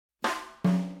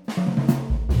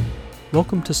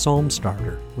Welcome to Psalm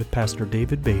Starter with Pastor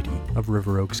David Beatty of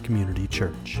River Oaks Community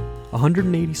Church.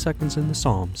 180 seconds in the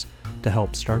Psalms to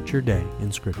help start your day in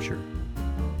Scripture.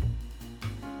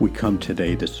 We come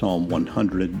today to Psalm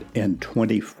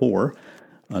 124,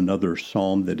 another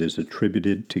psalm that is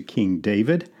attributed to King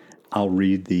David. I'll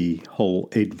read the whole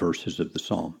 8 verses of the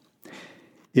psalm.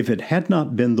 If it had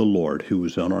not been the Lord who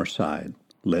was on our side,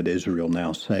 let Israel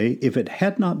now say, if it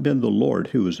had not been the Lord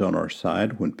who was on our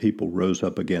side when people rose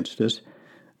up against us,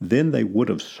 then they would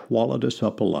have swallowed us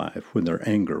up alive when their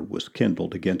anger was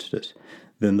kindled against us.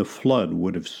 Then the flood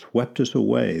would have swept us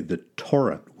away, the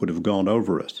torrent would have gone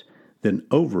over us. Then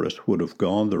over us would have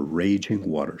gone the raging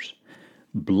waters.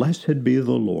 Blessed be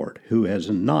the Lord, who has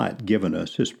not given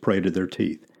us his prey to their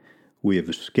teeth. We have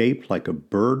escaped like a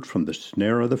bird from the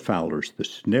snare of the fowlers. The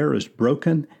snare is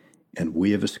broken, and we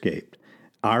have escaped.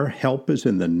 Our help is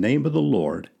in the name of the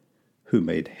Lord, who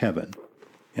made heaven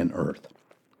and earth.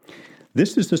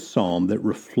 This is a psalm that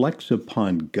reflects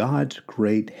upon God's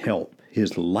great help,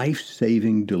 his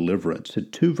life-saving deliverance.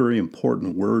 And 2 very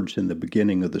important words in the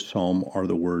beginning of the psalm are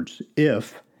the words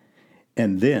if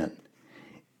and then.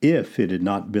 If it had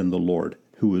not been the Lord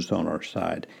who was on our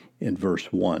side, in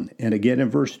verse 1. And again in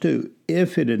verse 2,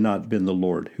 if it had not been the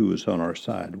Lord who was on our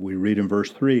side. We read in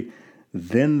verse 3,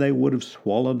 then they would have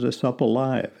swallowed us up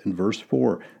alive. In verse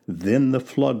 4, then the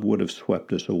flood would have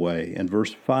swept us away. In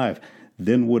verse 5,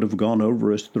 then would have gone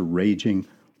over us the raging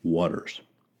waters.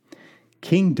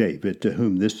 King David, to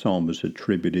whom this psalm is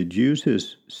attributed,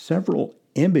 uses several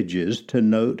images to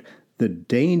note the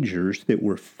dangers that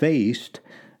were faced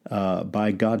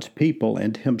by God's people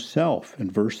and himself. In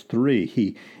verse 3,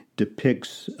 he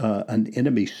depicts an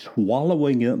enemy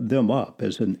swallowing them up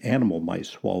as an animal might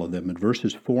swallow them. In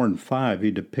verses 4 and 5, he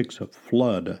depicts a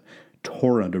flood, a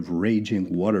torrent of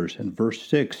raging waters. In verse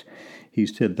 6, he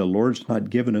said, the Lord's not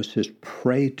given us his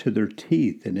prey to their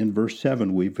teeth. And in verse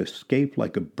 7, we've escaped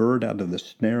like a bird out of the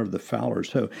snare of the fowler.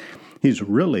 So he's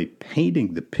really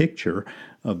painting the picture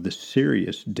of the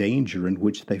serious danger in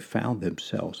which they found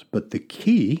themselves. But the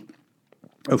key,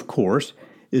 of course,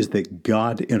 is that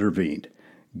God intervened.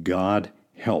 God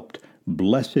helped.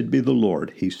 Blessed be the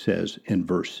Lord, he says in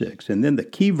verse 6. And then the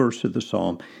key verse of the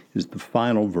psalm is the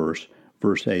final verse,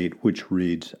 verse 8, which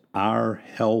reads, our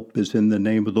help is in the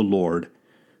name of the Lord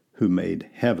who made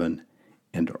heaven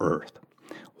and earth.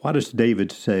 Why does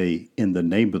David say in the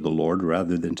name of the Lord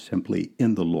rather than simply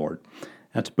in the Lord?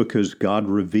 That's because God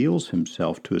reveals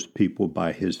himself to his people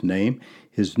by his name.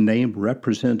 His name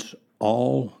represents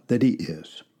all that he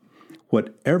is.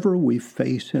 Whatever we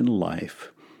face in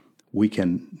life, we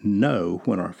can know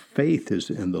when our faith is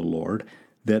in the Lord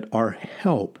that our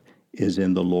help is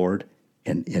in the Lord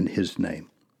and in his name.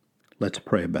 Let's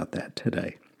pray about that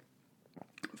today.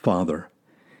 Father,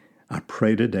 I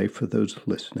pray today for those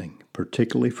listening,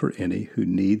 particularly for any who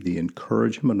need the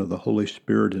encouragement of the Holy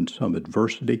Spirit in some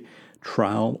adversity,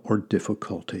 trial, or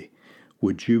difficulty.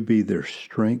 Would you be their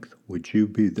strength? Would you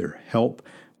be their help?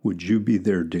 Would you be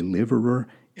their deliverer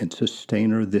and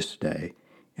sustainer this day?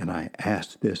 And I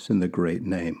ask this in the great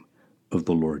name of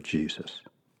the Lord Jesus.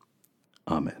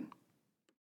 Amen.